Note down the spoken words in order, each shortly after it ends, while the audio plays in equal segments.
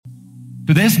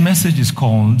Today's message is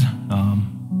called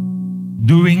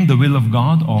Doing the Will of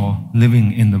God or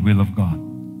Living in the Will of God.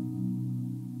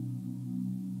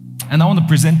 And I want to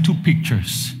present two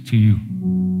pictures to you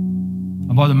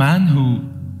about a man who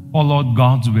followed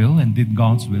God's will and did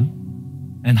God's will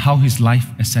and how his life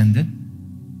ascended.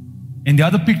 And the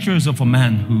other picture is of a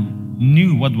man who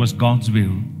knew what was God's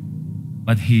will,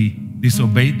 but he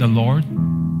disobeyed the Lord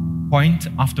point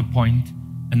after point,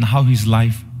 and how his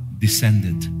life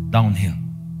descended downhill.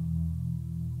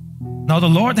 Now the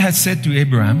Lord had said to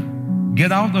Abraham,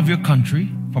 "Get out of your country,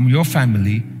 from your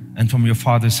family, and from your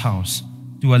father's house,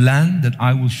 to a land that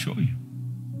I will show you."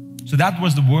 So that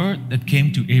was the word that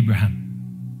came to Abraham.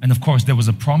 And of course, there was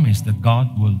a promise that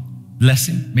God will bless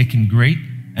him, make him great,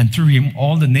 and through him,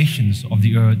 all the nations of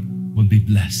the earth will be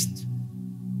blessed.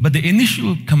 But the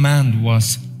initial command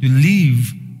was to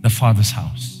leave the father's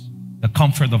house, the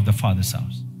comfort of the father's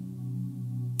house,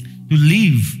 to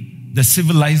leave the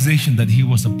civilization that he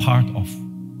was a part of,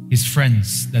 his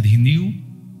friends that he knew,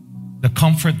 the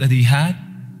comfort that he had,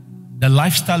 the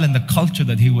lifestyle and the culture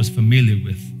that he was familiar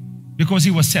with. Because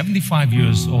he was 75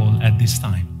 years old at this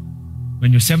time.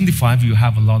 When you're 75, you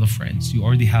have a lot of friends. You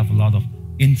already have a lot of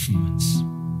influence.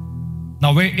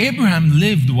 Now, where Abraham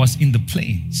lived was in the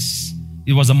plains.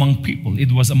 It was among people.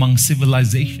 It was among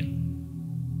civilization.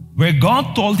 Where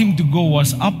God told him to go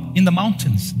was up in the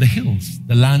mountains, the hills,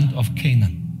 the land of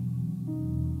Canaan.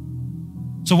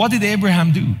 So what did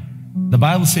Abraham do? The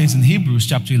Bible says in Hebrews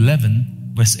chapter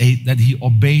 11, verse 8, that he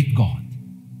obeyed God.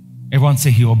 Everyone say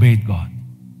he obeyed God.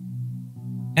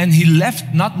 And he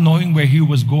left not knowing where he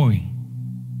was going.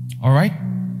 All right?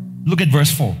 Look at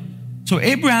verse 4. So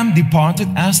Abraham departed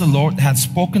as the Lord had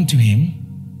spoken to him,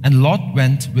 and Lot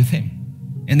went with him.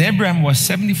 And Abraham was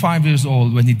 75 years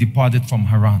old when he departed from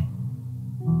Haran.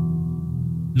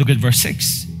 Look at verse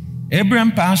 6.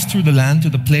 Abraham passed through the land to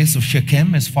the place of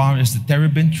Shechem as far as the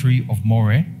terebinth tree of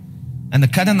Moreh, and the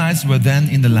Canaanites were then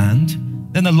in the land.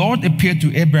 Then the Lord appeared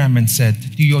to Abraham and said,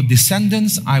 "To your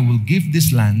descendants I will give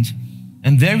this land."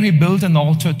 And there he built an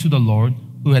altar to the Lord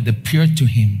who had appeared to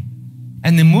him.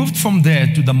 And he moved from there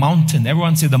to the mountain.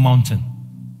 Everyone say the mountain.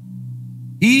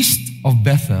 East of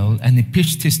Bethel, and he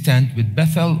pitched his tent with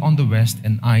Bethel on the west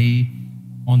and Ai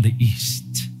on the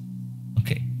east.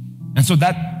 Okay. And so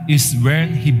that is where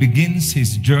he begins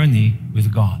his journey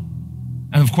with God.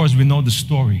 And of course, we know the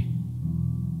story.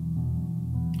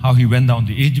 How he went down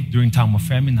to Egypt during time of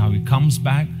famine, how he comes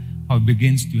back, how he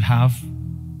begins to have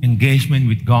engagement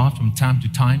with God from time to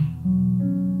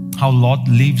time, how Lot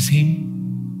leaves him.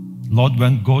 Lot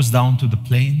goes down to the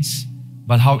plains,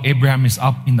 but how Abraham is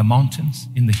up in the mountains,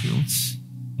 in the hills.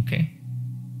 Okay?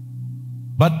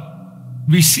 But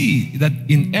we see that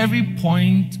in every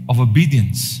point of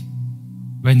obedience,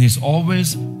 when he's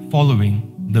always following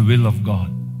the will of God,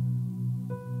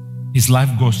 his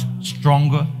life goes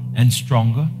stronger and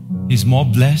stronger. He's more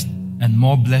blessed and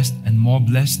more blessed and more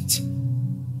blessed.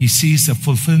 He sees a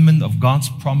fulfillment of God's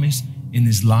promise in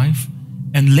his life.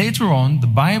 And later on,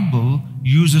 the Bible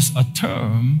uses a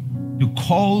term to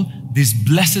call this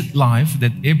blessed life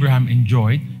that Abraham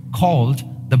enjoyed, called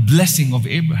the blessing of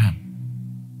Abraham.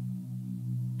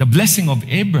 The blessing of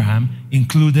Abraham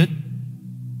included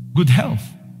good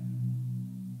health.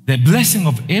 The blessing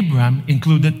of Abraham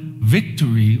included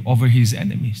victory over his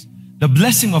enemies. The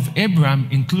blessing of Abraham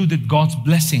included God's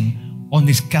blessing on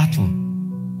his cattle,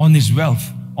 on his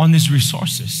wealth, on his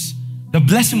resources. The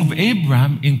blessing of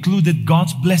Abraham included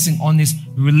God's blessing on his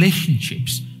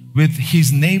relationships with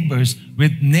his neighbors,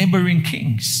 with neighboring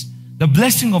kings. The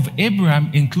blessing of Abraham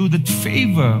included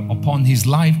favor upon his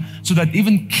life so that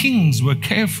even kings were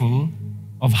careful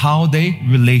of how they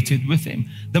related with him.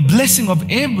 The blessing of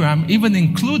Abraham even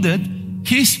included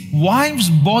his wife's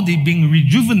body being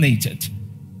rejuvenated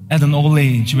at an old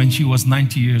age when she was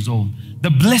 90 years old. The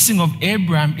blessing of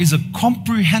Abraham is a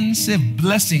comprehensive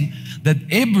blessing that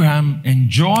Abraham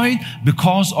enjoyed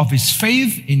because of his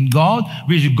faith in God,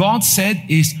 which God said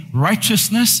is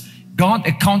righteousness. God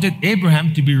accounted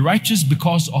Abraham to be righteous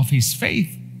because of his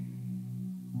faith.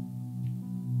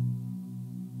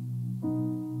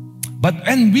 But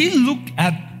when we look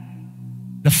at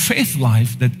the faith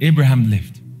life that Abraham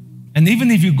lived, and even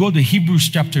if you go to Hebrews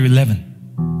chapter 11,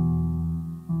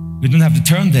 we don't have to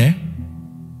turn there,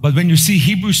 but when you see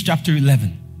Hebrews chapter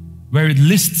 11, where it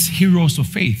lists heroes of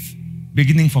faith,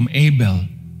 beginning from Abel,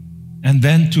 and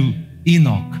then to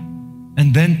Enoch,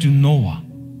 and then to Noah,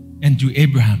 and to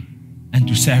Abraham, and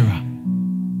to Sarah,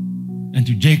 and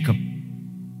to Jacob,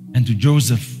 and to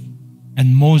Joseph,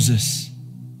 and Moses,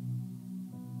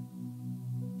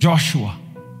 Joshua,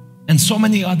 and so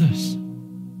many others.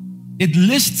 It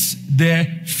lists their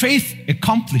faith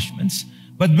accomplishments,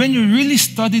 But when you really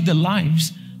study their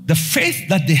lives, the faith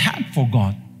that they had for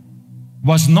God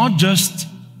was not just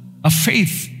a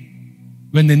faith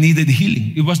when they needed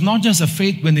healing. It was not just a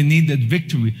faith when they needed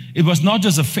victory. It was not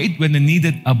just a faith when they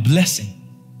needed a blessing.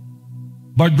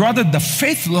 But rather the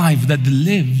faith life that they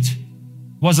lived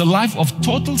was a life of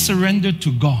total surrender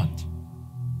to God.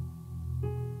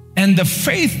 And the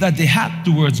faith that they had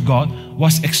towards God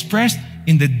was expressed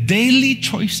in the daily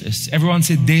choices. Everyone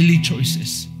say daily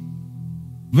choices.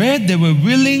 Where they were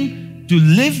willing to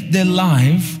live their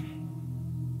life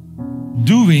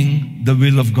doing the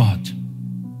will of God.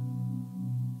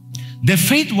 Their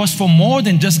faith was for more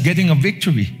than just getting a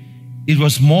victory. It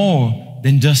was more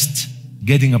than just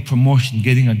getting a promotion,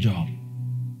 getting a job.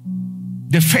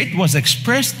 Their faith was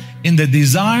expressed in the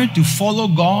desire to follow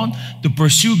God, to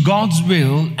pursue God's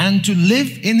will, and to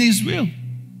live in His will.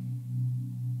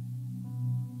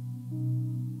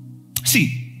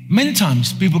 See, many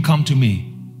times people come to me,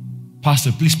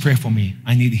 Pastor, please pray for me.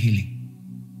 I need healing.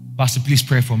 Pastor, please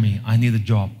pray for me. I need a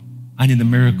job. I need a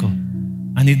miracle.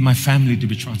 I need my family to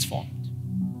be transformed.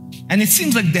 And it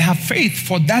seems like they have faith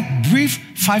for that brief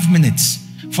 5 minutes,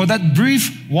 for that brief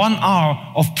 1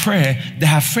 hour of prayer. They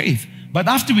have faith. But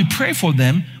after we pray for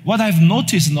them, what I've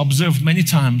noticed and observed many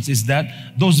times is that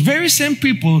those very same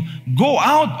people go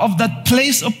out of that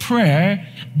place of prayer,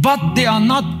 but they are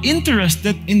not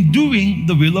interested in doing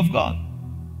the will of God.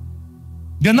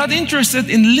 They're not interested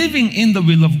in living in the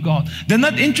will of God. They're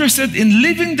not interested in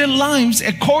living their lives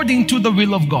according to the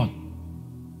will of God.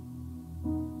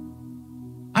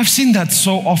 I've seen that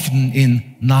so often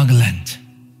in Nagaland.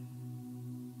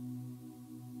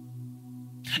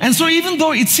 And so even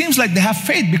though it seems like they have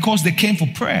faith because they came for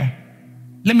prayer,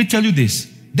 let me tell you this,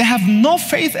 they have no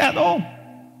faith at all.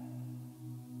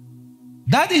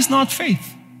 That is not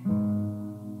faith.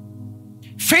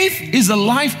 Faith is a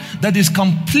life that is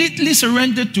completely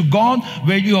surrendered to God,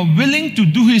 where you are willing to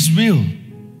do His will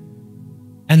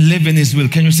and live in His will.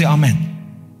 Can you say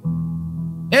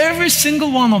amen? Every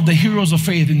single one of the heroes of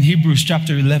faith in Hebrews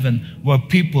chapter 11 were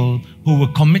people who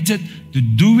were committed to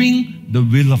doing the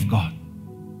will of God,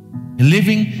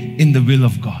 living in the will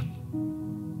of God.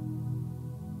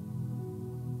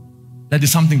 That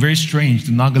is something very strange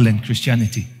to Nagaland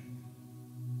Christianity.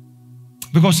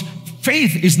 Because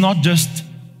faith is not just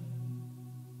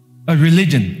a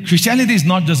religion. Christianity is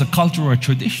not just a culture or a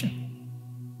tradition.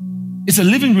 It's a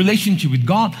living relationship with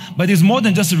God, but it's more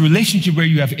than just a relationship where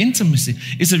you have intimacy.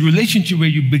 It's a relationship where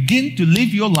you begin to live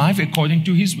your life according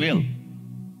to His will.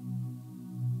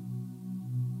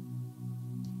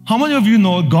 How many of you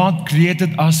know God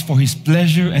created us for His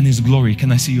pleasure and His glory?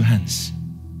 Can I see your hands?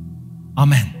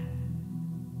 Amen.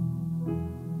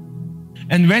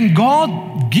 And when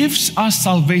God gives us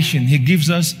salvation, He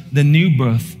gives us the new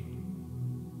birth.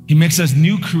 He makes us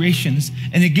new creations,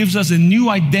 and He gives us a new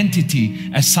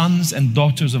identity as sons and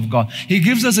daughters of God. He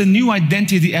gives us a new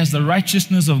identity as the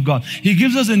righteousness of God. He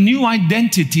gives us a new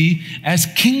identity as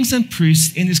kings and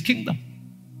priests in His kingdom.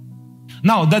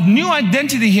 Now, that new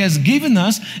identity He has given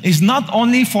us is not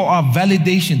only for our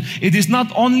validation. It is not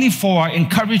only for our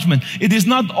encouragement. It is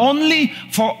not only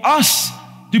for us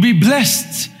to be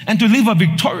blessed and to live a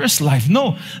victorious life.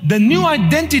 No, the new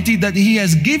identity that He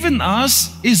has given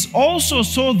us is also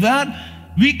so that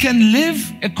we can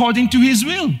live according to His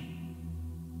will.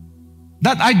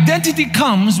 That identity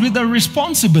comes with a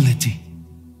responsibility.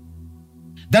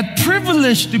 That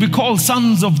privilege to be called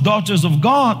sons of daughters of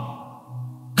God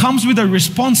comes with a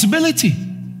responsibility.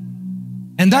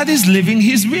 And that is living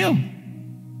His will.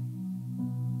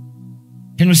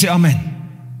 Can we say amen?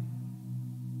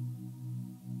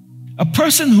 A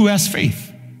person who has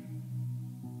faith.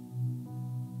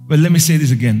 Well, let me say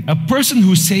this again. A person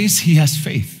who says he has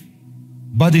faith,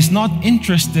 but is not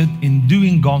interested in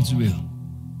doing God's will,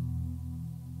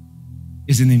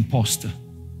 is an imposter.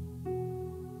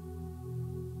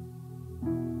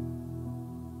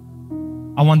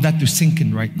 I want that to sink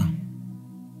in right now.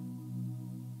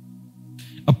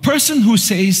 A person who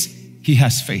says he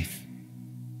has faith.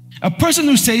 A person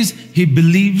who says he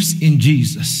believes in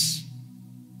Jesus.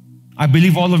 I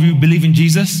believe all of you believe in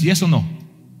Jesus, yes or no?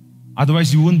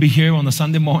 Otherwise you wouldn't be here on a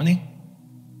Sunday morning.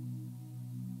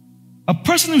 A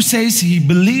person who says he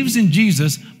believes in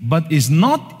Jesus but is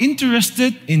not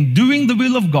interested in doing the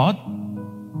will of God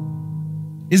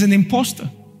is an imposter.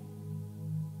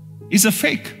 Is a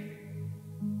fake.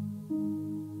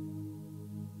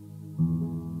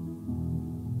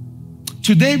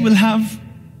 Today we'll have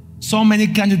so many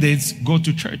candidates go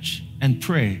to church and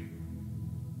pray.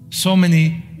 So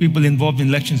many people involved in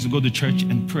elections to go to church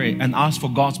and pray and ask for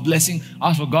God's blessing,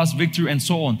 ask for God's victory, and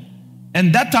so on.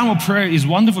 And that time of prayer is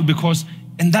wonderful because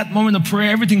In that moment of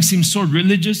prayer, everything seems so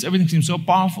religious, everything seems so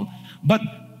powerful. But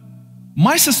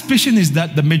my suspicion is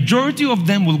that the majority of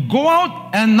them will go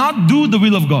out and not do the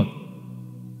will of God.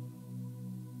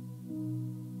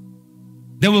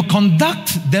 They will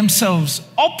conduct themselves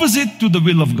opposite to the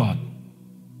will of God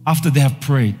after they have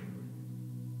prayed.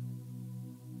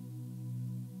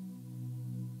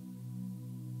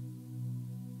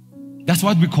 That's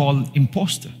what we call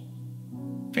imposter,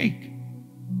 fake.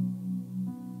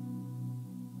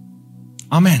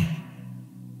 Amen.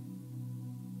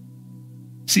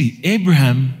 See,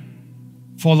 Abraham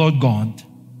followed God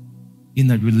in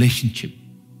a relationship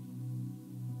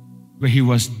where he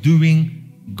was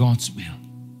doing God's will.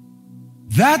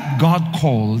 That God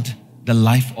called the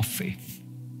life of faith.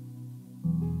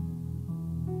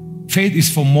 Faith is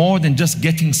for more than just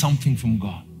getting something from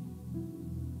God.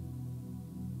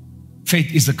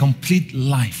 Faith is a complete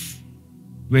life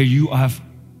where you have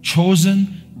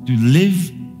chosen to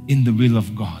live in the will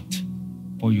of God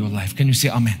for your life. Can you say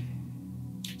amen?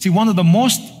 See, one of the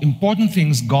most important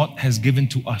things God has given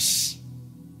to us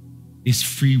is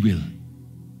free will.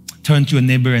 Turn to a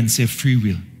neighbor and say free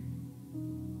will.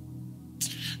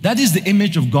 That is the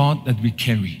image of God that we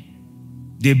carry.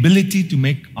 The ability to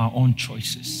make our own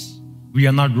choices. We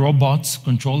are not robots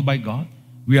controlled by God.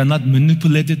 We are not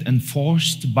manipulated and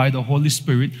forced by the Holy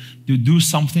Spirit to do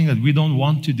something that we don't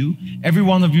want to do. Every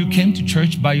one of you came to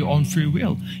church by your own free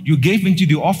will. You gave into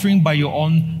the offering by your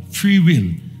own free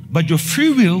will. But your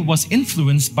free will was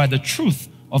influenced by the truth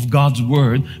of God's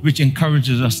word, which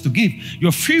encourages us to give.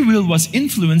 Your free will was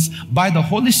influenced by the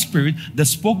Holy Spirit that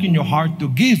spoke in your heart to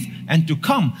give and to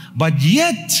come. But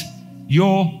yet,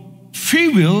 your free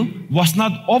will was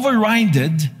not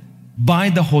overridden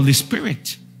by the Holy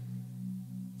Spirit.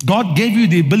 God gave you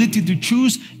the ability to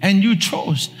choose and you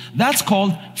chose. That's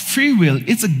called free will.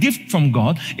 It's a gift from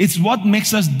God. It's what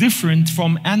makes us different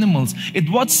from animals. It's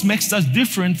what makes us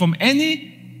different from any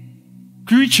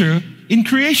creature in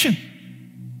creation.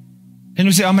 Can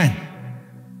you say amen?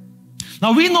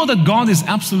 Now we know that God is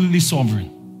absolutely sovereign.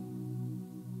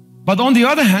 But on the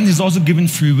other hand, He's also given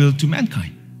free will to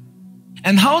mankind.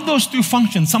 And how those two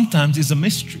function sometimes is a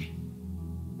mystery.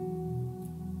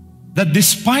 That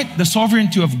despite the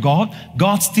sovereignty of God,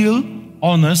 God still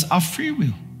honors our free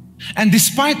will. And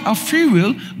despite our free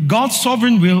will, God's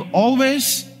sovereign will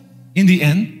always, in the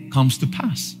end, comes to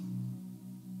pass.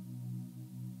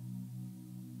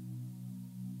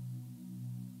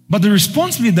 But the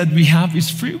responsibility that we have is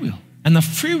free will. And the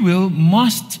free will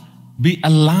must be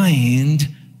aligned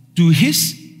to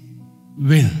His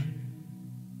will.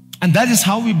 And that is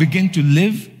how we begin to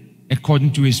live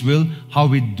according to His will, how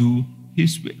we do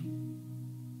His will.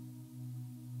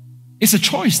 It's a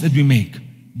choice that we make,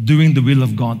 doing the will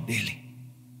of God daily.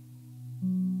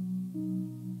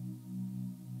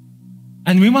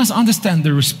 And we must understand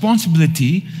the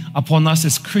responsibility upon us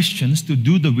as Christians to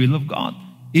do the will of God,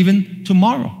 even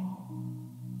tomorrow.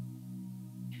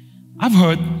 I've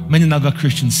heard many Naga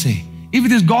Christians say, if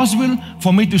it is God's will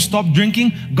for me to stop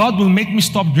drinking, God will make me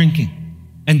stop drinking.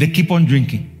 And they keep on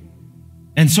drinking.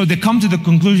 And so they come to the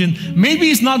conclusion,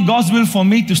 maybe it's not God's will for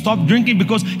me to stop drinking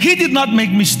because He did not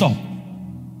make me stop.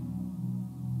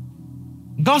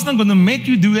 God's not going to make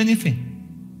you do anything.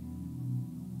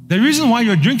 The reason why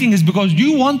you're drinking is because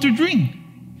you want to drink.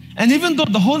 And even though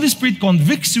the Holy Spirit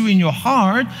convicts you in your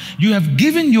heart, you have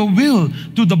given your will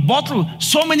to the bottle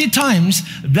so many times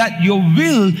that your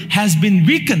will has been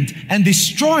weakened and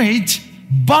destroyed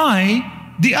by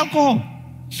the alcohol.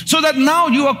 So that now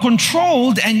you are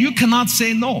controlled and you cannot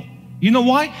say no. You know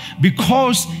why?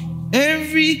 Because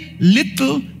every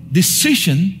little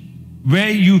decision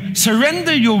where you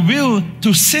surrender your will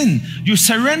to sin, you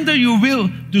surrender your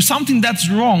will to something that's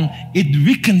wrong, it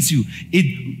weakens you.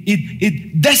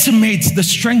 It decimates the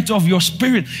strength of your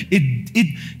spirit.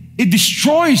 It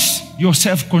destroys your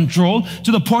self-control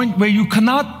to the point where you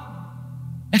cannot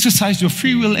exercise your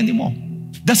free will anymore.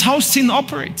 That's how sin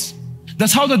operates.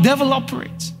 That's how the devil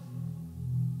operates.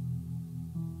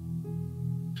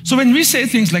 So when we say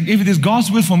things like, if it is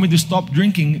God's will for me to stop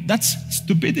drinking, that's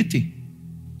stupidity.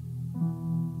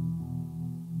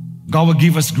 God will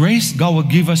give us grace. God will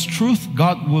give us truth.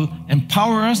 God will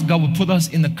empower us. God will put us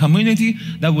in a community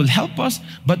that will help us.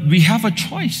 But we have a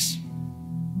choice.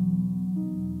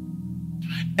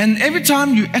 And every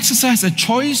time you exercise a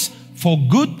choice for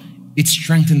good, it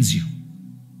strengthens you.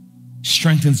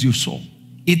 Strengthens your soul.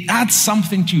 It adds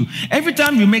something to you. Every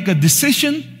time you make a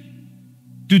decision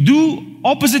to do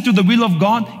opposite to the will of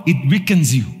God, it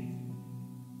weakens you.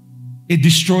 It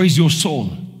destroys your soul.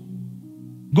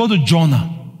 Go to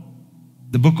Jonah.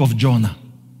 The book of Jonah.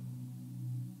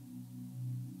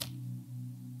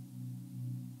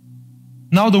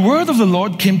 Now the word of the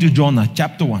Lord came to Jonah,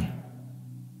 chapter 1.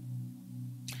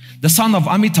 The son of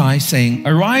Amittai, saying,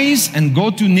 Arise and go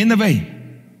to Nineveh,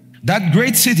 that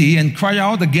great city, and cry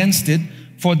out against it,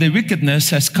 for their wickedness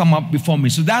has come up before me.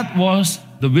 So that was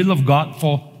the will of God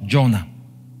for Jonah.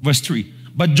 Verse 3.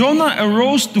 But Jonah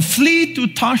arose to flee to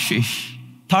Tarshish.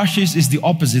 Tarshish is the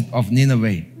opposite of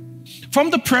Nineveh. From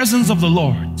the presence of the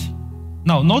Lord.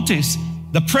 Now notice,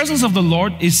 the presence of the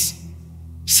Lord is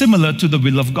similar to the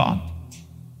will of God.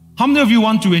 How many of you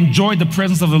want to enjoy the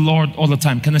presence of the Lord all the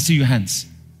time? Can I see your hands?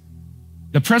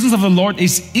 The presence of the Lord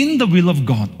is in the will of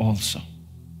God also.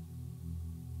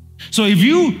 So if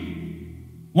you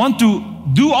want to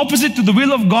do opposite to the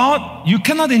will of God, you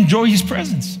cannot enjoy His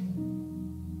presence.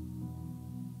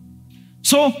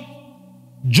 So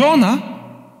Jonah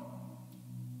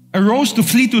arose to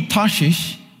flee to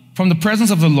Tarshish from the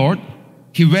presence of the Lord.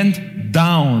 He went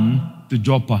down to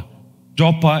Joppa.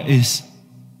 Joppa is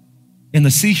in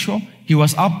the seashore. He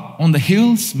was up on the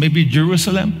hills, maybe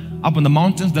Jerusalem, up on the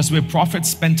mountains. That's where prophets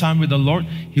spend time with the Lord.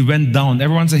 He went down.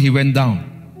 Everyone say he went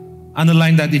down.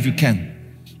 Underline that if you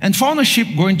can. And found a ship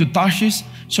going to Tarshish.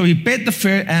 So he paid the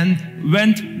fare and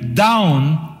went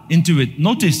down into it.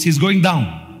 Notice, he's going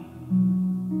down.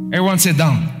 Everyone say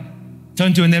down.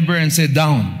 Turn to a neighbor and say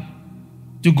down.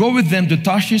 To go with them to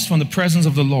Tarshish from the presence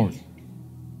of the Lord.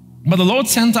 But the Lord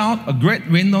sent out a great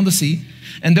wind on the sea,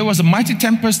 and there was a mighty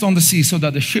tempest on the sea, so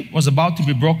that the ship was about to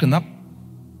be broken up.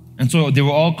 And so they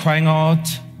were all crying out.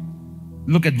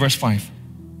 Look at verse 5.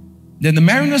 Then the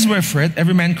mariners were afraid.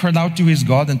 Every man cried out to his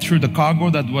God and threw the cargo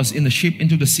that was in the ship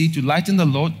into the sea to lighten the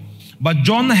load. But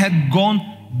Jonah had gone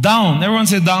down. Everyone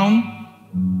say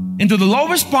down. Into the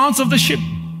lowest parts of the ship.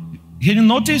 Can you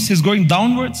notice he's going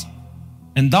downwards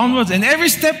and downwards. And every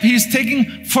step he's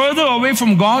taking further away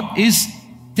from God is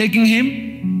taking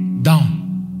him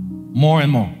down more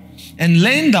and more. And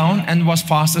laying down and was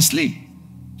fast asleep.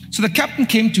 So the captain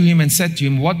came to him and said to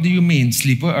him, What do you mean,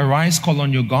 sleeper? Arise, call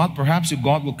on your God. Perhaps your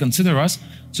God will consider us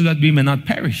so that we may not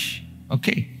perish.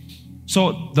 Okay.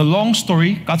 So the long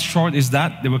story cut short is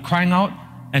that they were crying out,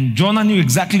 and Jonah knew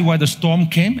exactly why the storm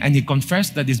came, and he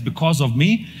confessed that it's because of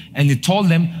me. And he told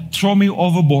them, throw me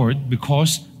overboard,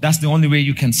 because that's the only way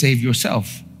you can save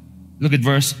yourself. Look at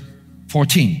verse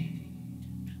 14.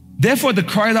 Therefore they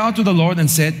cried out to the Lord and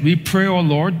said, We pray, O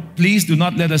Lord, please do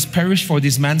not let us perish for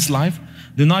this man's life.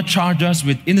 Do not charge us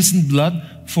with innocent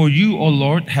blood, for you, O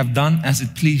Lord, have done as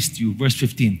it pleased you. Verse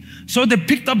 15. So they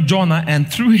picked up Jonah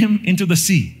and threw him into the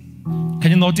sea. Can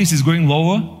you notice he's going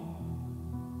lower?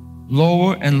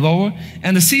 Lower and lower.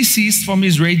 And the sea ceased from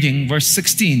his raging. Verse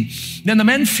 16. Then the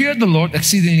men feared the Lord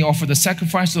exceedingly, offered a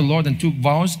sacrifice to the Lord and took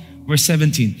vows. Verse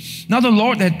 17. Now the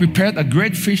Lord had prepared a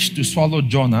great fish to swallow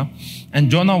Jonah.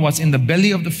 And Jonah was in the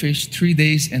belly of the fish 3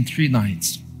 days and 3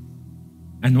 nights.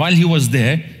 And while he was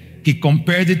there, he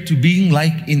compared it to being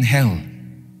like in hell.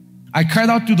 I cried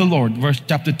out to the Lord,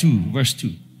 chapter 2, verse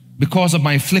 2, because of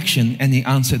my affliction, and he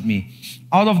answered me.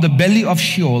 Out of the belly of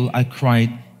Sheol I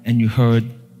cried, and you heard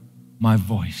my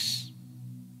voice.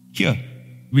 Here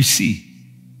we see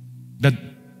that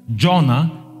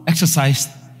Jonah exercised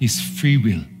his free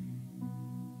will.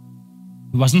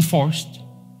 He wasn't forced.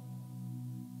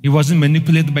 He wasn't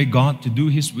manipulated by God to do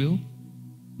his will,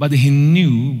 but he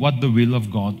knew what the will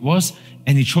of God was,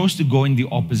 and he chose to go in the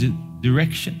opposite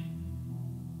direction.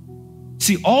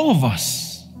 See, all of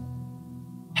us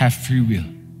have free will.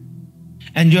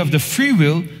 And you have the free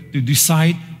will to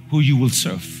decide who you will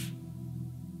serve.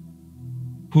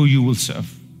 Who you will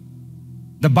serve.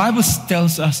 The Bible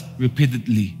tells us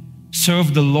repeatedly,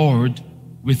 serve the Lord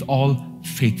with all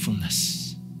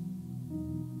faithfulness.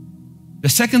 The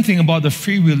second thing about the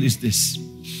free will is this.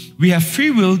 We have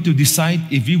free will to decide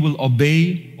if we will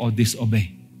obey or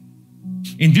disobey.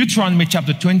 In Deuteronomy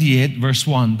chapter 28, verse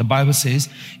 1, the Bible says,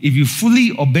 if you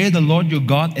fully obey the Lord your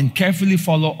God and carefully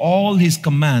follow all His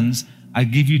commands I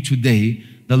give you today,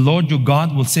 the Lord your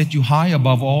God will set you high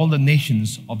above all the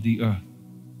nations of the earth.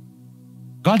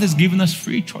 God has given us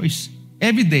free choice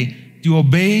every day to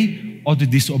obey or to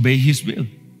disobey His will.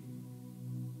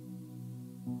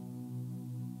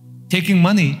 Taking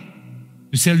money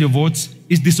to sell your votes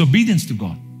is disobedience to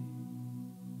God.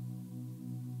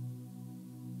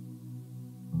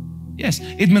 Yes,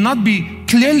 it may not be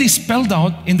clearly spelled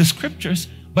out in the scriptures,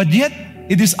 but yet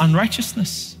it is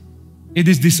unrighteousness. It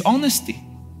is dishonesty.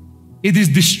 It is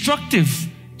destructive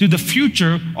to the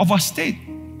future of our state.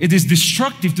 It is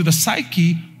destructive to the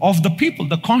psyche of the people,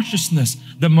 the consciousness,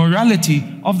 the morality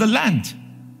of the land.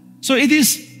 So it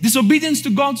is disobedience to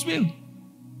God's will.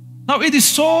 Now it is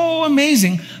so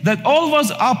amazing that all of us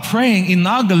are praying in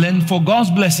Nagaland for God's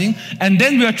blessing, and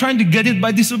then we are trying to get it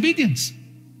by disobedience.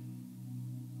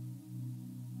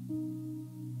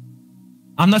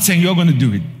 I'm not saying you're going to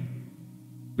do it,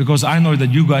 because I know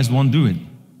that you guys won't do it.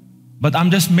 But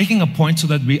I'm just making a point so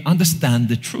that we understand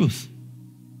the truth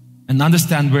and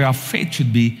understand where our faith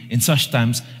should be in such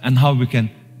times, and how we can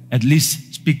at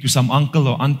least speak to some uncle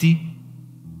or auntie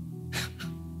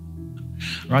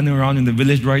running around in the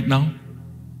village right now.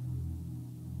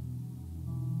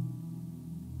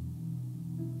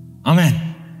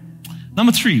 Amen.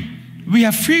 Number 3, we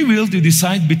have free will to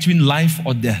decide between life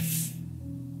or death.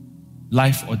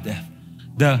 Life or death.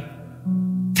 The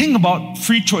thing about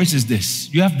free choice is this: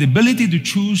 you have the ability to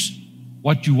choose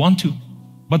what you want to,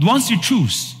 but once you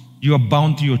choose, you are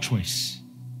bound to your choice.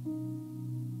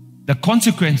 The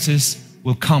consequences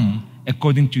will come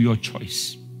according to your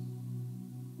choice.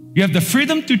 You have the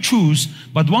freedom to choose,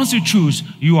 but once you choose,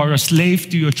 you are a slave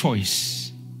to your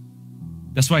choice.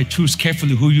 That's why choose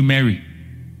carefully who you marry.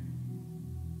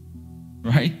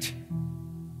 Right?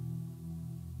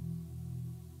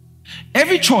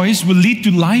 Every choice will lead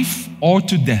to life or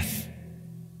to death.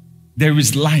 There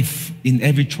is life in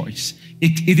every choice.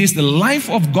 It is the life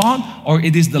of God, or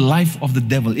it is the life of the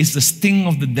devil. It's the sting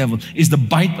of the devil. It's the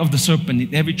bite of the serpent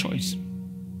in every choice.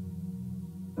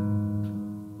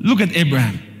 Look at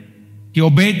Abraham. He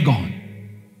obeyed God.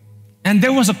 And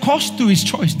there was a cost to his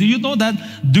choice. Do you know that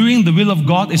doing the will of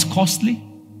God is costly?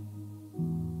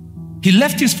 He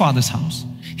left his father's house.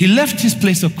 He left his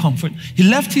place of comfort. He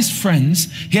left his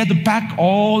friends. He had to pack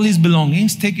all his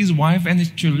belongings, take his wife and his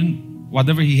children,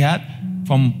 whatever he had,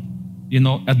 from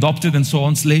adopted and so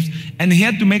on, slaves. And he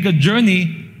had to make a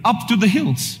journey up to the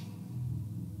hills.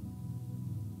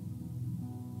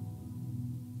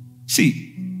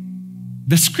 See,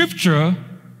 the scripture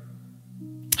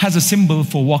has a symbol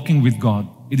for walking with God.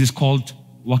 It is called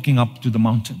walking up to the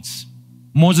mountains.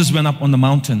 Moses went up on the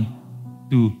mountain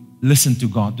to listen to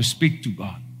God, to speak to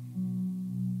God.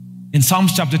 In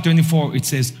Psalms chapter 24, it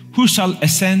says, "Who shall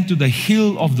ascend to the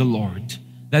hill of the Lord?"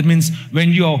 That means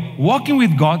when you're walking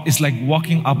with God, it's like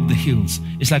walking up the hills.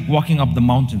 It's like walking up the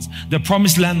mountains. The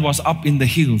promised land was up in the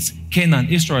hills. Canaan,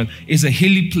 Israel, is a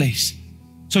hilly place.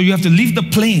 So you have to leave the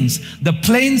plains. The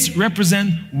plains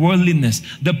represent worldliness.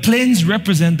 The plains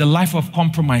represent the life of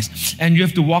compromise. And you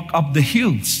have to walk up the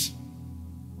hills.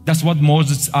 That's what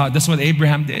that's what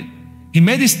Abraham did. He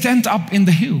made his tent up in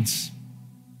the hills.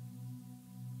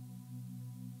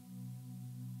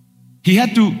 He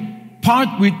had to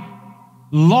part with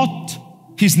Lot,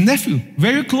 his nephew,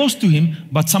 very close to him,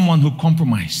 but someone who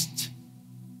compromised.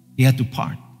 He had to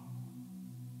part.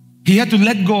 He had to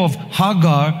let go of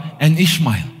Hagar and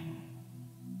Ishmael,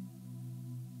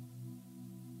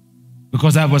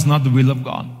 because that was not the will of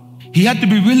God. He had to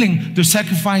be willing to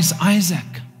sacrifice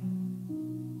Isaac.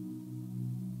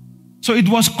 So it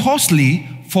was costly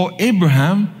for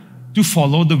Abraham to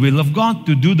follow the will of God,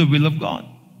 to do the will of God.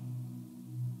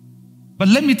 But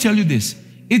let me tell you this,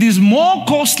 it is more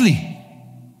costly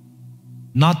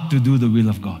not to do the will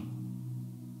of God.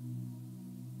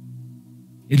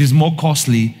 It is more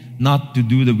costly not to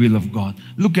do the will of God.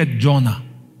 Look at Jonah.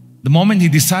 The moment he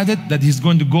decided that he's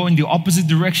going to go in the opposite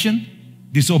direction,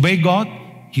 disobey God,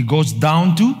 he goes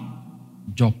down to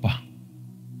Joppa.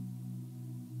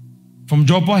 From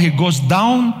Joppa, he goes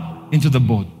down into the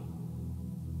boat.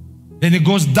 Then he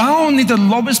goes down into the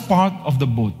lowest part of the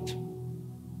boat.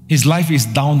 His life is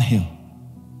downhill.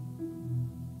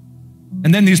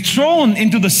 And then he's thrown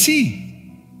into the sea.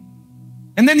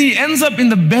 And then he ends up in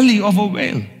the belly of a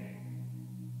whale.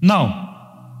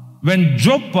 Now, when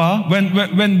Jonah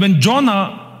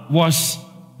was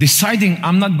deciding,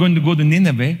 I'm not going to go to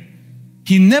Nineveh,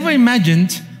 he never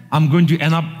imagined, I'm going to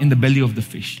end up in the belly of the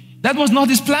fish. That was not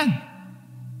his plan.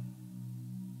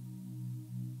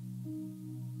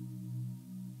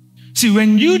 See,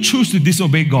 when you choose to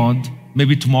disobey God,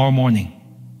 maybe tomorrow morning,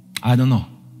 I don't know,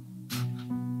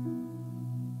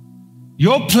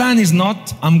 your plan is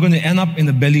not, I'm going to end up in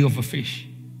the belly of a fish.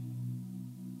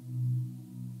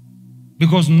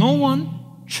 Because no one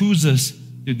chooses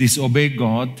to disobey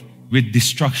God with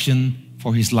destruction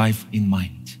for his life in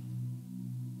mind.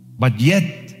 But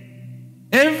yet,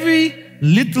 every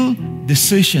little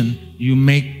decision you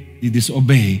make to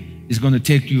disobey is going to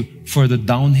take you further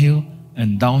downhill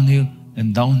and downhill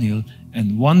and downhill.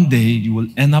 And one day you will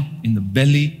end up in the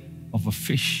belly of a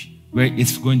fish where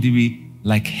it's going to be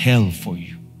like hell for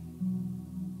you.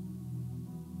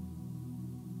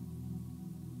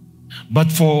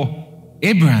 But for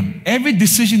Abraham, every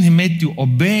decision he made to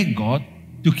obey God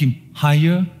took him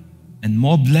higher and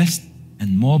more blessed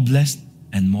and more blessed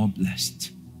and more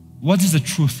blessed. What is the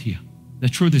truth here? The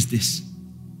truth is this: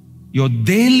 your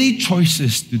daily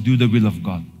choices to do the will of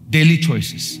God. Daily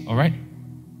choices, all right?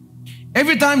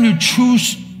 Every time you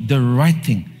choose the right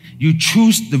thing, you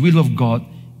choose the will of God,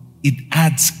 it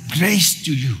adds grace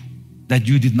to you that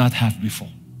you did not have before.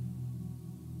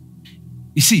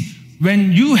 You see,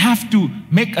 when you have to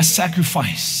make a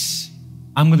sacrifice,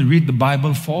 I'm going to read the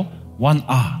Bible for 1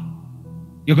 hour.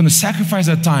 You're going to sacrifice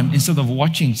that time instead of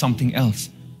watching something else.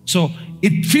 So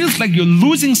it feels like you're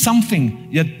losing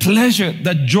something, that pleasure,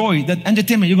 that joy, that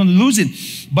entertainment, you're going to lose it.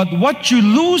 But what you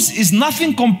lose is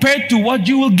nothing compared to what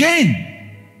you will gain.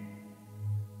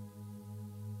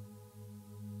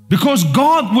 Because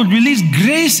God will release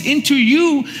grace into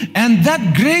you, and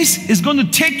that grace is going to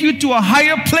take you to a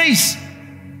higher place.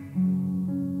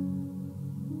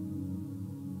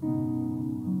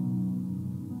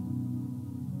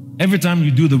 Every time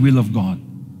you do the will of God,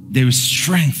 there is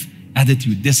strength added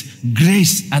to you. There's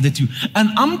grace added to you. And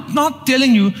I'm not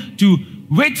telling you to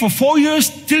wait for 4 years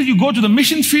till you go to the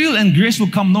mission field and grace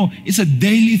will come. No, it's a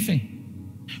daily thing.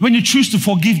 When you choose to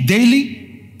forgive daily,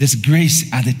 there's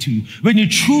grace added to you. When you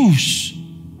choose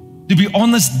to be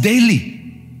honest daily,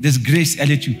 there's grace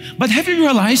added to you. But have you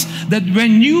realized that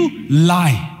when you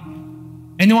lie,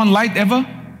 anyone lied ever?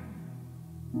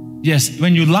 Yes,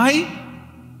 when you lie,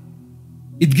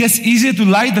 it gets easier to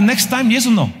lie the next time, yes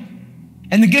or no?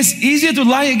 And it gets easier to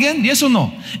lie again, yes or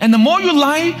no? And the more you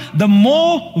lie, the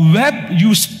more web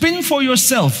you spin for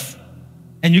yourself,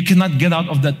 and you cannot get out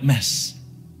of that mess.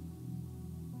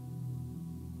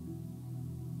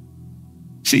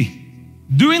 See,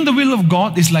 doing the will of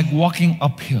God is like walking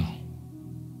uphill.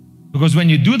 Because when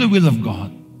you do the will of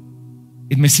God,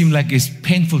 it may seem like it's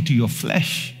painful to your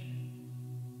flesh.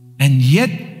 And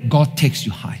yet, God takes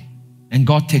you high. And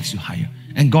God takes you higher.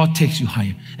 And God takes you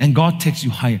higher. And God takes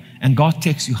you higher. And God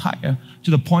takes you higher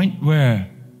to the point where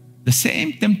the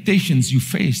same temptations you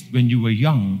faced when you were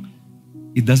young,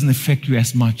 it doesn't affect you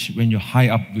as much when you're high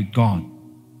up with God.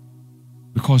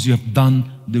 Because you have done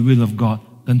the will of God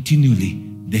continually,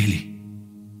 daily.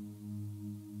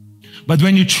 But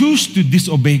when you choose to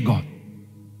disobey God,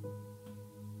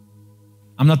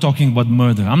 I'm not talking about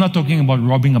murder. I'm not talking about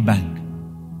robbing a bank.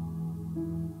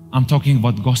 I'm talking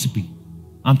about gossiping.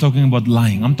 I'm talking about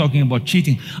lying. I'm talking about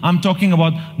cheating. I'm talking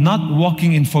about not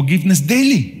walking in forgiveness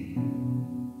daily.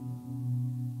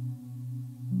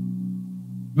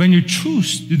 When you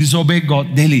choose to disobey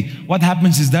God daily, what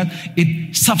happens is that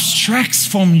it subtracts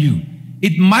from you.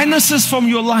 It minuses from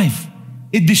your life.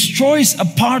 It destroys a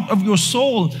part of your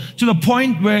soul to the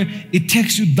point where it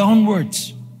takes you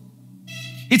downwards.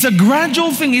 It's a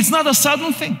gradual thing. It's not a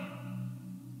sudden thing.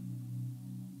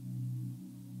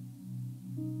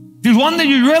 Till one day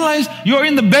you realize you're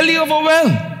in the belly of a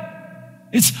well.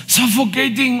 It's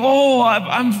suffocating. Oh,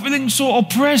 I'm feeling so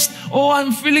oppressed. Oh,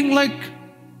 I'm feeling like...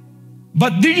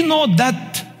 But do you know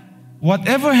that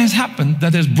whatever has happened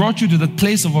that has brought you to that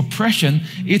place of oppression,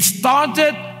 it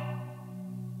started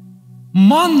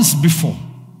months before.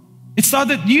 It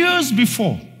started years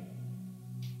before.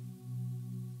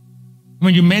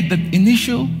 When you made that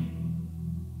initial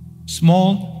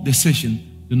small decision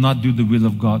to not do the will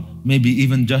of God, maybe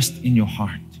even just in your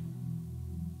heart.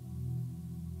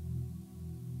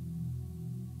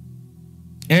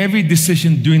 Every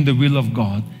decision doing the will of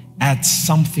God adds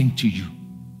something to you.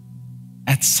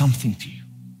 Adds something to you.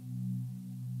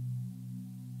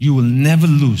 You will never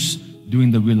lose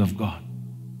doing the will of God.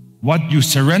 What you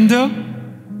surrender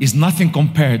is nothing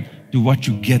compared to what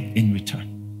you get in return.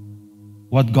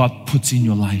 What God puts in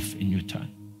your life in return.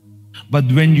 But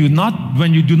when you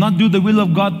do not do the will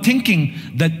of God, thinking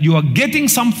that you are getting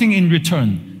something in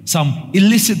return, some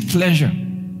illicit pleasure,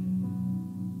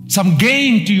 some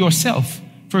gain to yourself.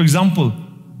 For example,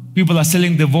 people are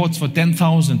selling their votes for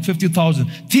 10,000, 50,000,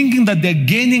 thinking that they're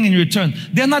gaining in return.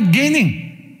 They're not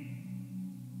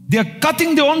gaining. They're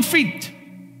cutting their own feet.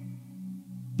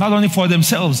 Not only for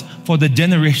themselves, for the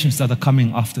generations that are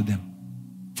coming after them,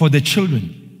 for their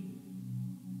children.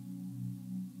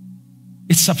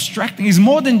 It's subtracting. It's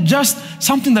more than just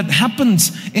something that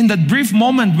happens in that brief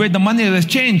moment where the money has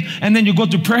changed and then you go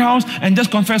to prayer house and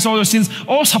just confess all your sins.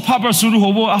 Oh, sapapa suru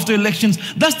hobo after elections.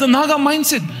 That's the Naga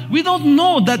mindset. We don't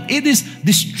know that it is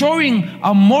destroying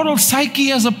our moral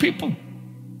psyche as a people.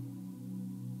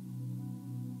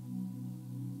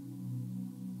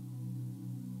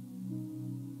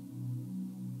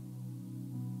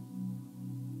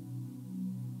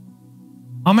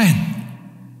 Amen.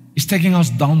 It's taking us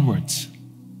downwards.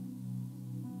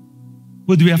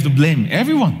 Who do we have to blame?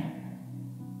 Everyone.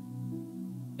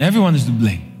 Everyone is to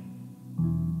blame.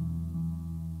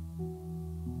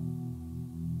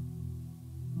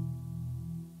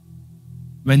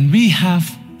 When we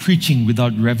have preaching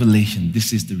without revelation,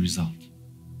 this is the result.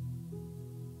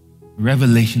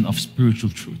 Revelation of spiritual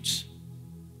truths.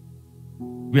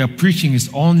 where preaching is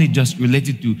only just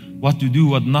related to what to do,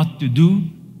 what not to do,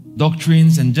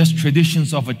 doctrines and just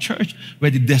traditions of a church,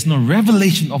 where there's no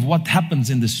revelation of what happens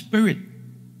in the Spirit.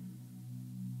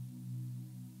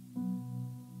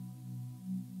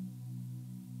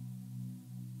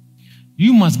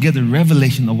 You must get a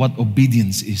revelation of what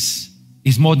obedience is.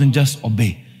 It's more than just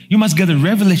obey. You must get a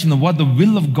revelation of what the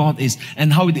will of God is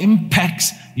and how it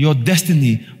impacts your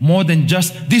destiny more than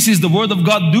just, this is the word of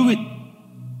God, do it.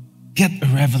 Get a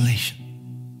revelation.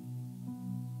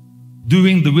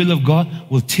 Doing the will of God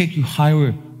will take you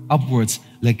higher upwards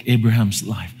like Abraham's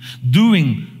life.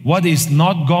 Doing what is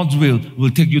not God's will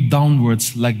take you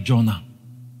downwards like Jonah.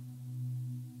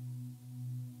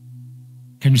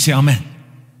 Can you say amen?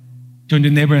 Turn to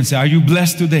your neighbor and say, are you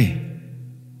blessed today?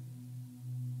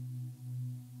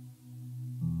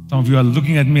 Some of you are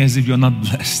looking at me as if you're not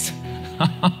blessed.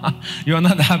 You're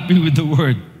not happy with the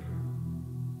word.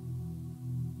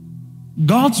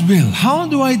 God's will. How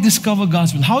do I discover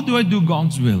God's will? How do I do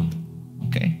God's will?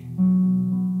 Okay.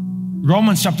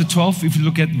 Romans chapter 12, if you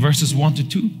look at verses 1 to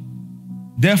 2.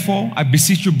 Therefore, I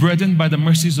beseech you, brethren, by the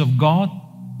mercies of God,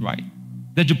 right,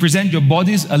 that you present your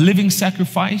bodies a living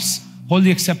sacrifice,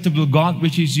 wholly acceptable to God,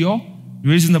 which is your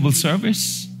reasonable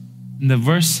service. And the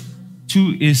verse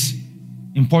 2 is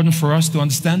important for us to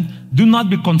understand. Do not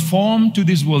be conformed to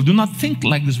this world. Do not think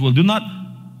like this world. Do not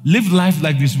live life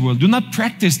like this world. Do not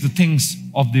practice the things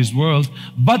of this world,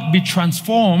 but be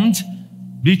transformed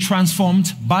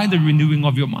by the renewing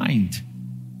of your mind,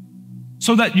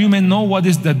 so that you may know what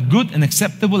is that good and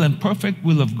acceptable and perfect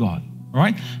will of God. All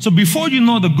right? So before you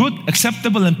know the good,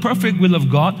 acceptable, and perfect will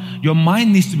of God, your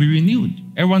mind needs to be renewed.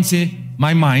 Everyone say,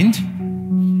 my mind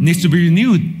needs to be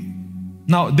renewed.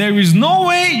 Now, there is no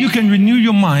way you can renew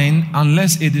your mind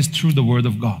unless it is through the Word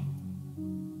of God.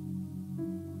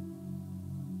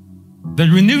 The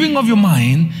renewing of your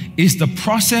mind is the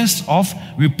process of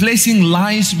replacing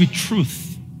lies with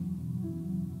truth,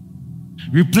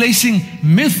 replacing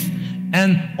myth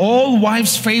and all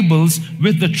wives' fables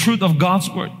with the truth of God's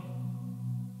Word,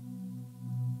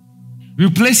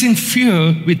 replacing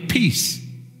fear with peace,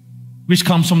 which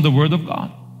comes from the Word of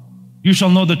God. You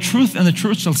shall know the truth, and the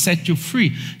truth shall set you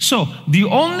free. So, the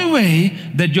only way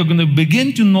that you're going to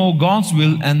begin to know God's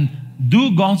will and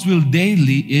do God's will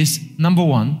daily is, number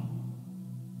one,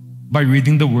 by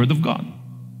reading the Word of God.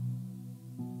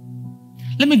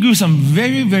 Let me give you some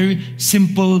very, very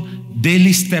simple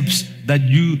daily steps that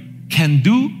you can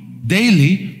do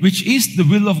daily, which is the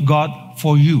will of God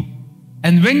for you.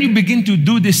 And when you begin to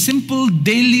do this simple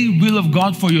daily will of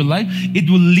God for your life, it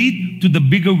will lead to the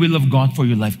bigger will of God for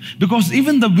your life. Because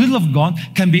even the will of God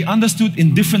can be understood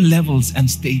in different levels and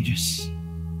stages.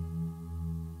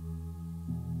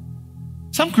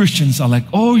 Some Christians are like,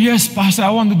 oh yes, Pastor, I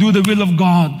want to do the will of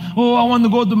God. Oh, I want to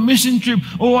go to mission trip.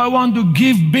 Oh, I want to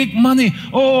give big money.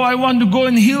 Oh, I want to go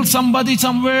and heal somebody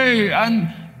somewhere.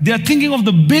 And they're thinking of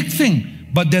the big thing,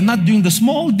 but they're not doing the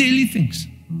small daily things.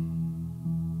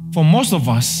 For most of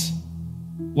us,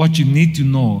 what you need to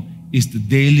know is the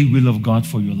daily will of God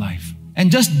for your life.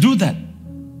 And just do that.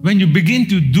 When you begin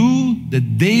to do the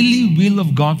daily will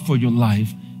of God for your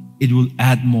life, it will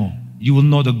add more. You will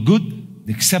know the good,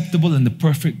 the acceptable, and the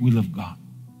perfect will of God.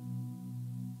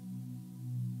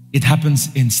 It happens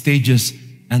in stages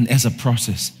and as a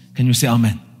process. Can you say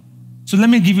amen? So let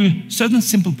me give you certain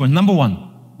simple points. Number one,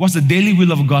 what's the daily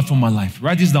will of God for my life?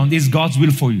 Write this down. This is God's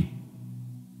will for you.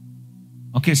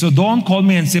 Okay, so don't call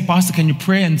me and say, Pastor, can you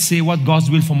pray and say what God's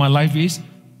will for my life is?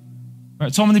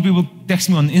 Right, so many people text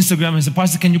me on Instagram and say,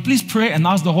 Pastor, can you please pray and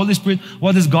ask the Holy Spirit,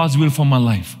 what is God's will for my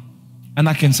life? And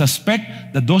I can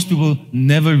suspect that those people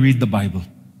never read the Bible.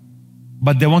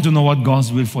 But they want to know what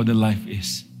God's will for their life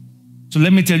is. So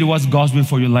let me tell you what's God's will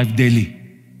for your life daily.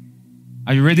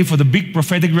 Are you ready for the big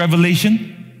prophetic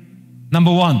revelation?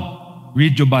 Number one,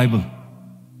 read your Bible.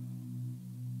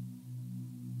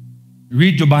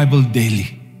 Read your Bible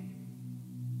daily.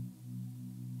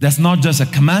 That's not just a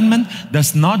commandment.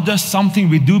 That's not just something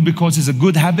we do because it's a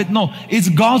good habit. No, it's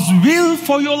God's will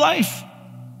for your life.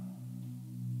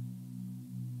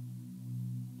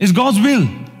 It's God's will.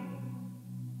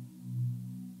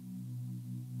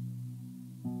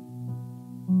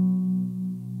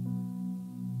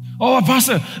 Oh,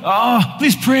 Pastor,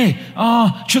 please pray.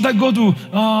 Should I go to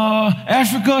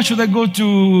Africa? Should I go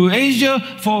to Asia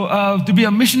to be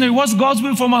a missionary? What's God's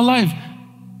will for my life?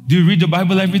 Do you read the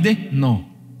Bible every day? No.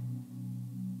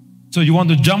 So you want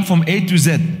to jump from A to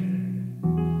Z. You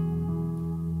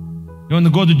want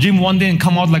to go to gym one day and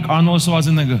come out like Arnold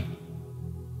Schwarzenegger.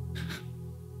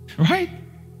 Right?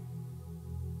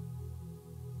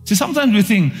 See, sometimes we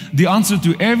think the answer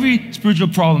to every spiritual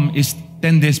problem is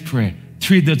 10 days prayer.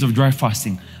 3 days of dry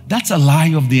fasting. That's a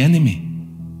lie of the enemy.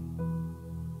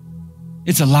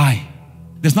 It's a lie.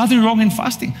 There's nothing wrong in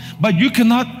fasting, but you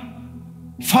cannot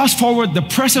fast forward the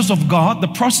presence of God, the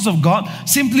process of God,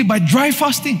 simply by dry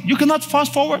fasting. You cannot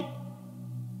fast forward.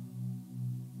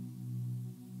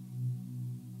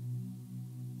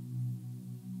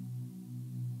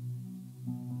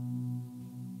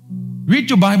 Read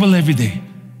your Bible every day.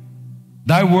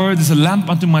 Thy word is a lamp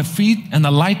unto my feet and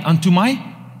a light unto my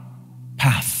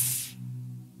path.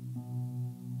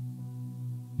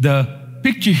 The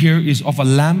picture here is of a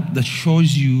lamp that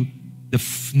shows you the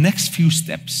next few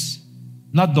steps.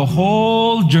 Not the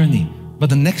whole journey, but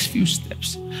the next few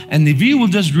steps. And if you will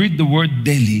just read the word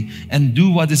daily and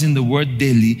do what is in the word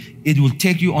daily, it will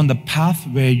take you on the path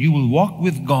where you will walk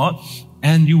with God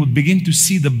and you will begin to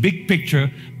see the big picture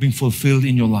being fulfilled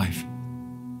in your life.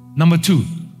 Number 2,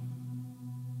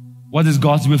 what is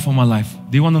God's will for my life?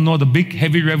 Do you want to know the big,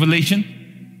 heavy revelation?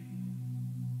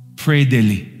 Pray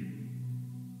daily.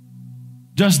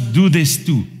 Just do this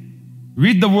too.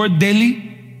 Read the word daily.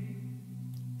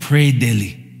 Pray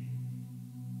daily.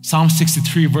 Psalm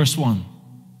 63 verse 1.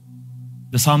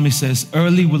 The psalmist says,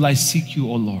 early will I seek you,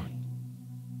 O Lord.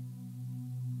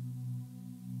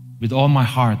 With all my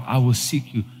heart, I will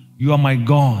seek you. You are my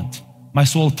God. My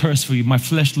soul thirsts for you. My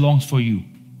flesh longs for you.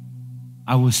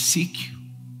 I will seek you.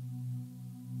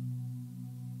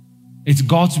 It's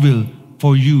God's will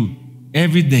for you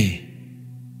every day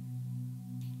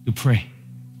to pray.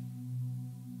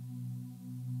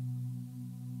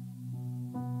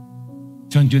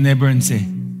 Turn to your neighbor and say,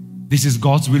 this is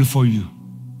God's will for you.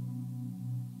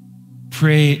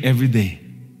 Pray every day.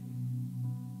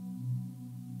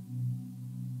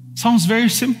 Sounds very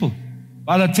simple,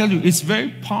 but I tell you, it's very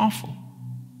powerful.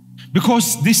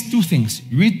 Because these 2 things,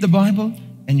 read the Bible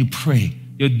and you pray.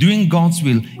 You're doing God's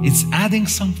will. It's adding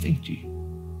something to you.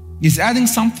 It's adding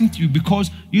something to you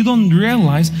because you don't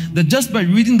realize that just by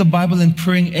reading the Bible and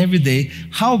praying every day,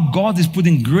 how God is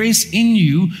putting grace in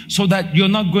you so that you're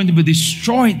not going to be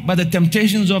destroyed by the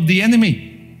temptations of the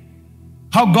enemy.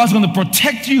 How God's going to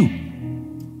protect you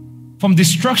from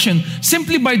destruction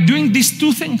simply by doing these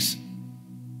 2 things.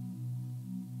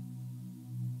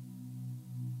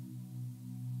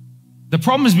 The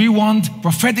problem is we want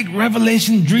prophetic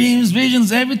revelation, dreams,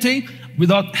 visions, everything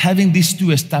without having these 2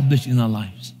 established in our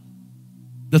lives.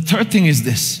 The third thing is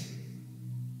this.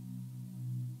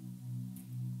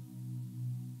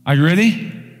 Are you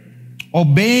ready?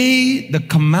 Obey the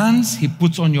commands He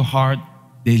puts on your heart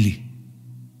daily.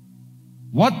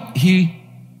 What He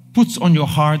puts on your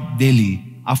heart daily,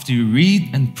 after you read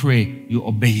and pray, you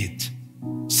obey it.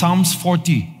 Psalms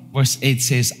 40 verse 8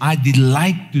 says, I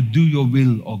delight to do your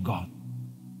will, O God.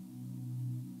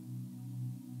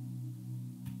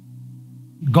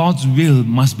 God's will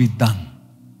must be done.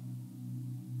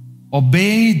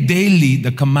 Obey daily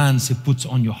the commands He puts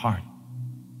on your heart.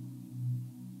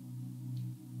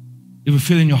 If you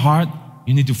feel in your heart,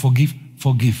 you need to forgive,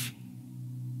 forgive.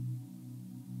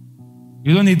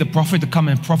 You don't need the prophet to come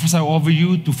and prophesy over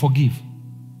you to forgive.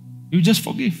 You just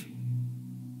forgive.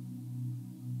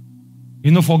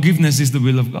 You know, forgiveness is the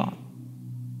will of God.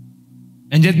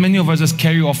 And yet many of us just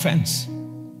carry offense.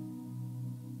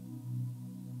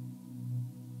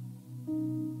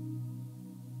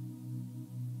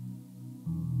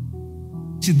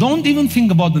 See, don't even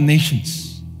think about the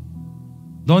nations.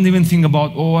 Don't even think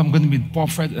about, oh, I'm going to be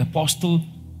prophet, apostle.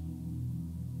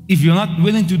 If you're not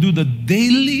willing to do the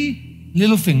daily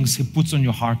little things He puts on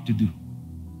your heart to do.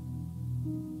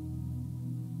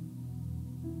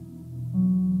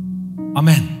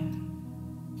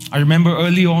 Amen. I remember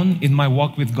early on in my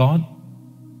walk with God,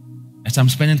 as I'm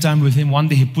spending time with Him, one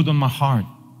day He put on my heart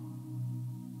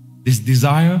this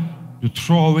desire to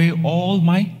throw away all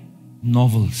my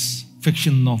novels,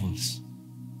 fiction novels,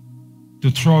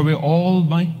 to throw away all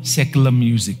my secular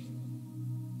music,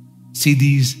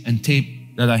 CDs and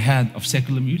tape that I had of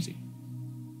secular music.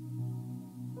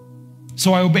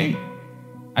 So I obeyed.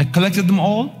 I collected them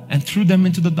all and threw them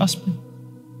into the dustbin.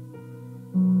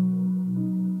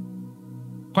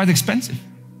 Quite expensive.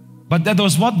 But that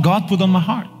was what God put on my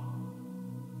heart.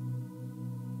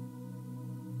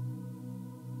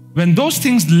 When those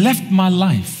things left my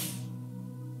life,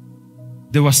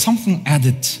 there was something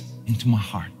added into my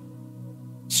heart.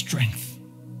 Strength,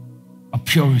 a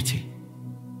purity.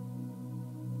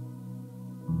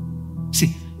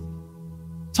 See,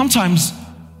 sometimes,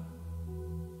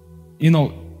 you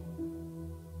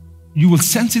will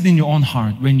sense it in your own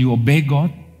heart when you obey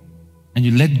God and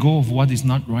you let go of what is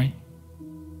not right.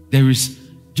 There is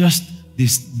just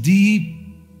this deep,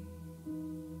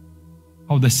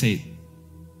 how do I say it,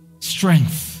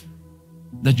 strength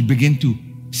that you begin to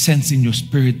sense in your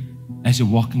spirit as you're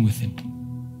walking with Him.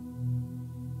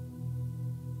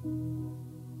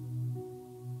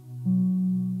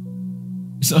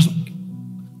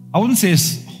 I wouldn't say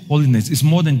it's holiness. It's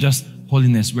more than just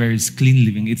holiness where it's clean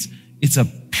living. It's a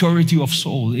purity of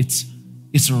soul. It's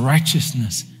a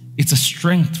righteousness. It's a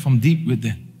strength from deep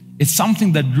within. It's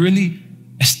something that really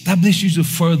establishes you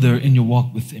further in your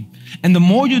walk with Him. And the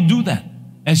more you do that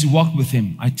as you walk with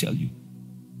Him, I tell you,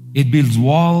 it builds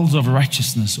walls of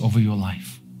righteousness over your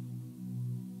life.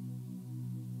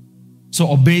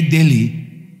 So obey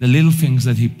daily the little things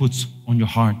that He puts on your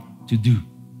heart to do.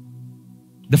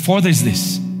 The fourth is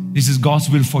this. This is God's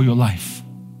will for your life.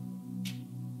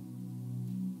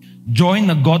 Join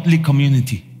a godly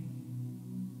community.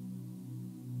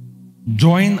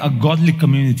 Join a godly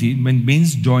community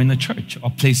means join a church or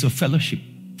place of fellowship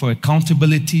for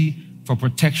accountability, for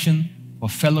protection, for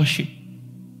fellowship.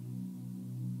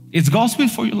 It's God's will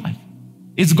for your life.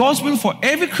 It's God's will for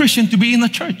every Christian to be in a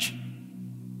church.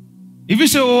 If you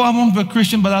say, oh, I want to be a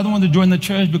Christian, but I don't want to join the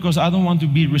church because I don't want to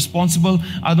be responsible.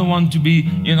 I don't want to be,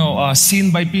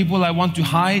 seen by people. I want to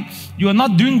hide. You are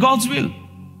not doing God's will.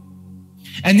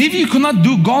 And if you cannot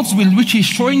do God's will, which He's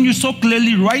showing you so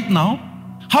clearly right now,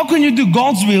 how can you do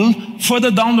God's will further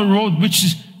down the road, which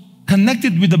is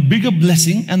connected with a bigger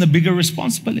blessing and a bigger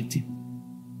responsibility?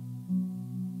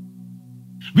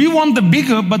 We want the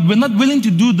bigger, but we're not willing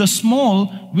to do the small,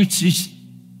 which is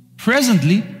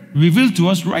presently revealed to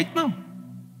us right now.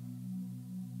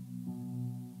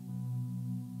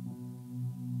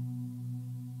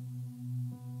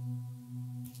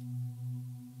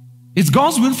 It's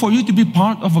God's will for you to be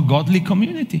part of a godly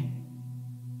community.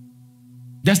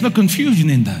 There's no confusion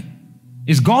in that.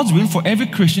 It's God's will for every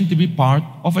Christian to be part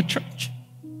of a church.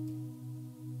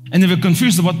 And if you're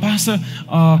confused about, Pastor,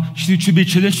 should be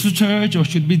traditional church or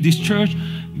should be this church,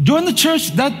 join the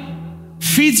church that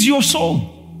feeds your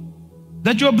soul,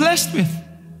 that you're blessed with.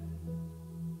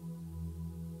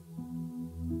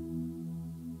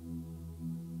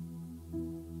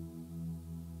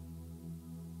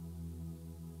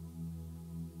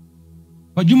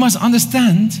 But you must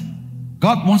understand,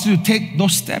 God wants you to take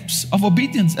those steps of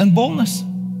obedience and boldness.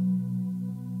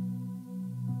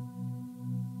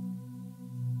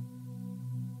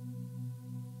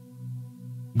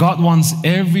 God wants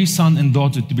every son and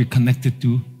daughter to be connected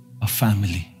to a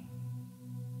family.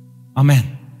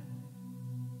 Amen.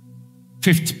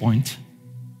 Fifth point.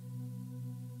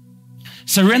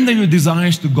 Surrender your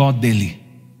desires to God daily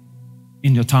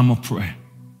in your time of prayer.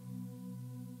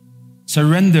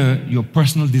 Surrender your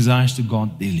personal desires to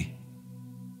God daily.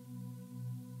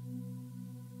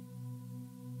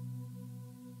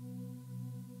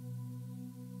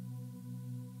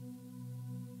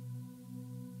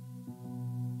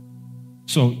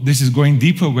 So this is going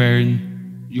deeper where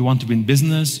you want to be in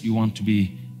business, you want to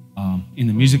be in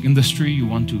the music industry, you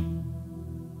want to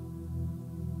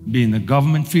be in the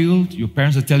government field, your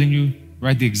parents are telling you,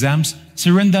 write the exams,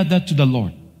 surrender that to the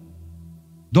Lord.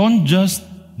 Don't just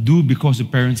do because your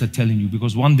parents are telling you,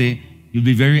 because one day you'll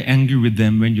be very angry with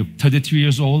them when you're 33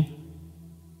 years old,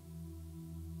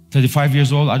 35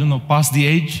 years old, I don't know, past the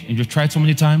age, and you've tried so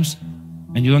many times,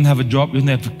 and you don't have a job, you don't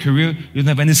have a career, you don't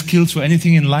have any skills for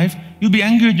anything in life, you'll be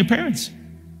angry at your parents.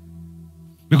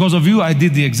 Because of you, I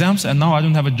did the exams, and now I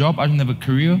don't have a job, I don't have a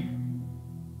career.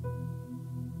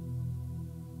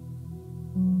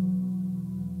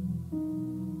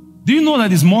 Do you know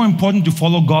that it's more important to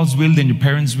follow God's will than your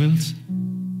parents' wills?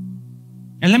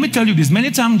 And let me tell you this, many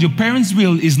times your parents'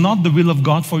 will is not the will of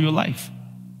God for your life.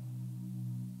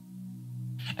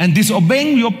 And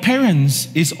disobeying your parents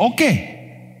is okay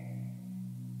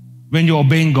when you're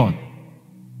obeying God.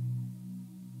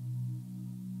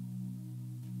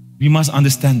 You must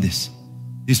understand this.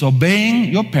 Disobeying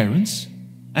your parents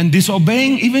and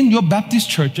disobeying even your Baptist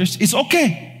churches is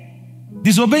okay.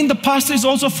 Disobeying the pastor is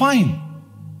also fine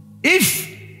if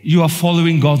you are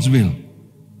following God's will.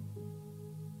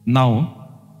 Now,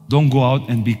 don't go out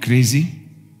and be crazy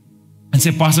and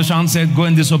say, Pastor Shan said, go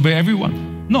and disobey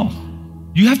everyone. No,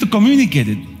 you have to communicate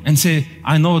it and say,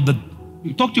 I know that,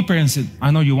 you talk to your parents and say,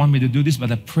 I know you want me to do this,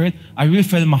 but I prayed, I really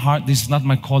felt in my heart, this is not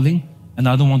my calling and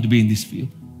I don't want to be in this field.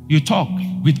 You talk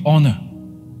with honor,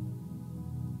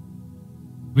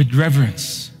 with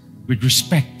reverence, with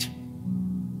respect.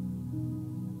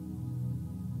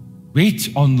 Wait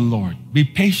on the Lord, be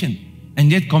patient,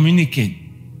 and yet communicate.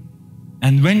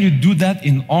 And when you do that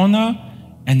in honor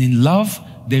and in love,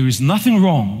 there is nothing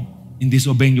wrong in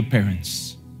disobeying your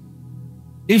parents.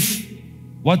 If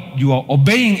what you are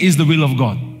obeying is the will of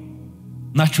God,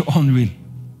 not your own will.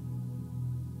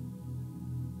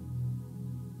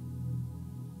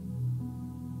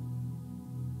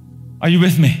 Are you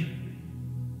with me?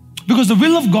 Because the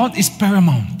will of God is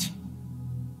paramount.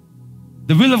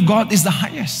 The will of God is the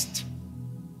highest.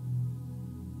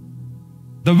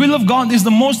 The will of God is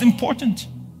the most important.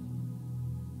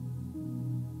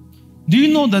 Do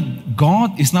you know that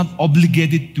God is not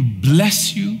obligated to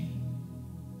bless you?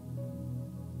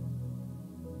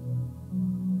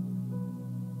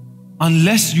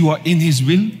 Unless you are in His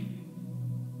will,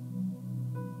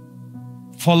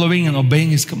 following and obeying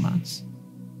His commands.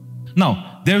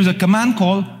 Now, there is a command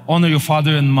called honor your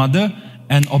father and mother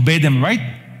and obey them, right?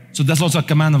 So that's also a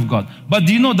command of God. But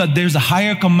do you know that there's a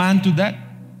higher command to that?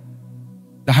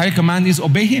 The higher command is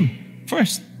obey Him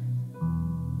first.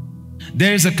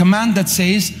 There is a command that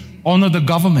says honor the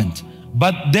government.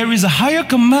 But there is a higher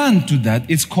command to that.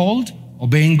 It's called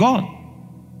obeying God.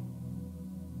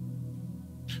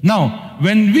 Now,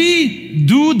 when we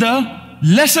do the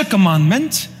lesser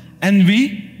commandment and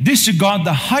we disregard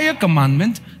the higher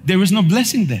commandment, there is no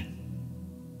blessing there.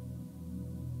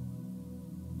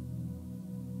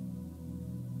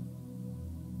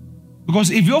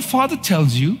 Because if your father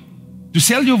tells you to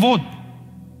sell your vote,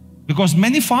 because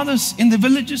many fathers in the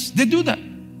villages, they do that.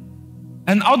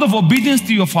 And out of obedience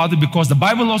to your father, because the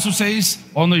Bible also says,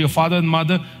 honor your father and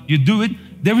mother, you do it,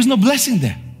 there is no blessing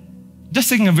there. Just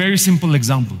taking a very simple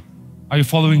example. Are you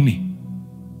following me?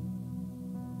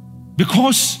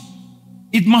 Because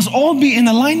it must all be in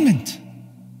alignment.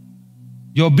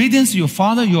 Your obedience to your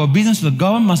father, your obedience to the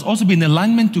government must also be in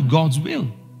alignment to God's will.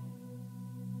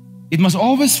 It must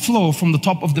always flow from the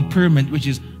top of the pyramid, which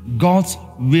is God's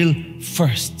will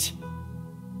first.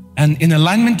 And in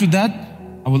alignment to that,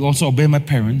 I will also obey my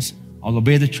parents, I'll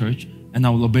obey the church, and I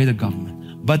will obey the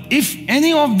government. But if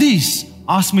any of these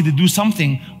ask me to do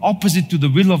something opposite to the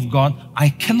will of God, I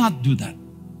cannot do that.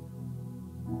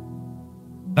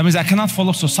 That means I cannot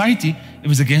follow society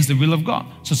if it's against the will of God.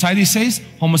 Society says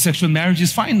homosexual marriage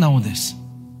is fine nowadays.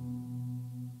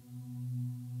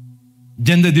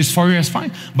 Gender dysphoria is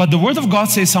fine. But the Word of God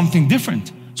says something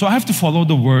different. So I have to follow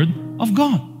the Word of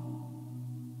God.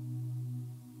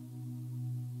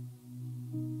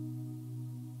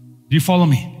 Do you follow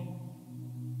me?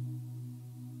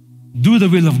 Do the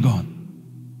will of God.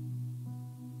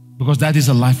 Because that is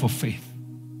a life of faith.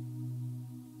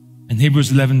 And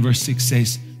Hebrews 11 verse 6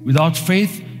 says, without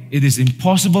faith, it is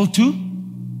impossible to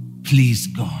please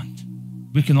God.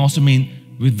 We can also mean,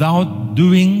 without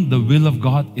doing the will of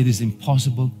God, it is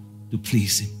impossible to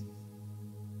please Him.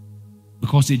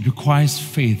 Because it requires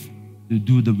faith to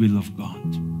do the will of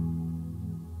God.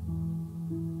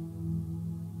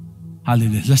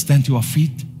 Hallelujah. Let's stand to our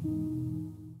feet.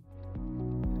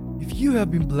 If you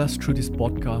have been blessed through this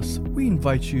podcast, we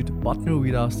invite you to partner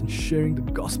with us in sharing the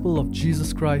gospel of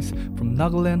Jesus Christ from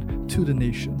Nagaland to the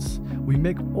nations. We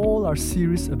make all our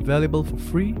series available for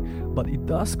free, but it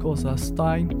does cost us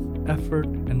time, effort,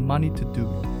 and money to do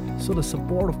it. So the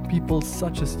support of people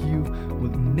such as you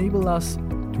will enable us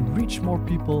to reach more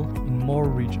people in more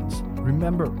regions.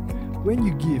 Remember, when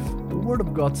you give, the Word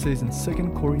of God says in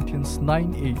 2 Corinthians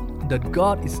 9:8 that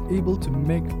God is able to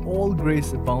make all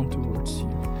grace abound towards you,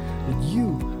 that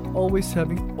you, always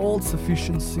having all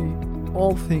sufficiency,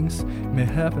 all things, may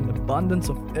have an abundance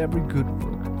of every good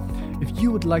work. If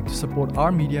you would like to support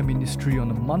our media ministry on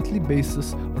a monthly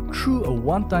basis or through a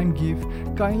one-time gift,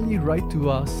 kindly write to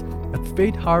us at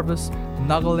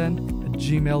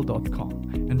faithharvestnagaland@gmail.com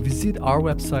and visit our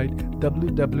website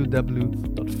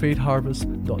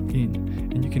www.faithharvest.in,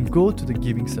 and you can go to the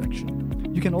giving section.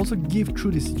 You can also give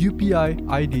through this UPI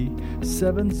ID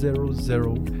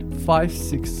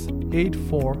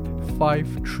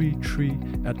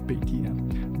 700-5684-533 at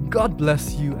Paytm. God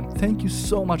bless you and thank you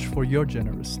so much for your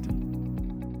generosity.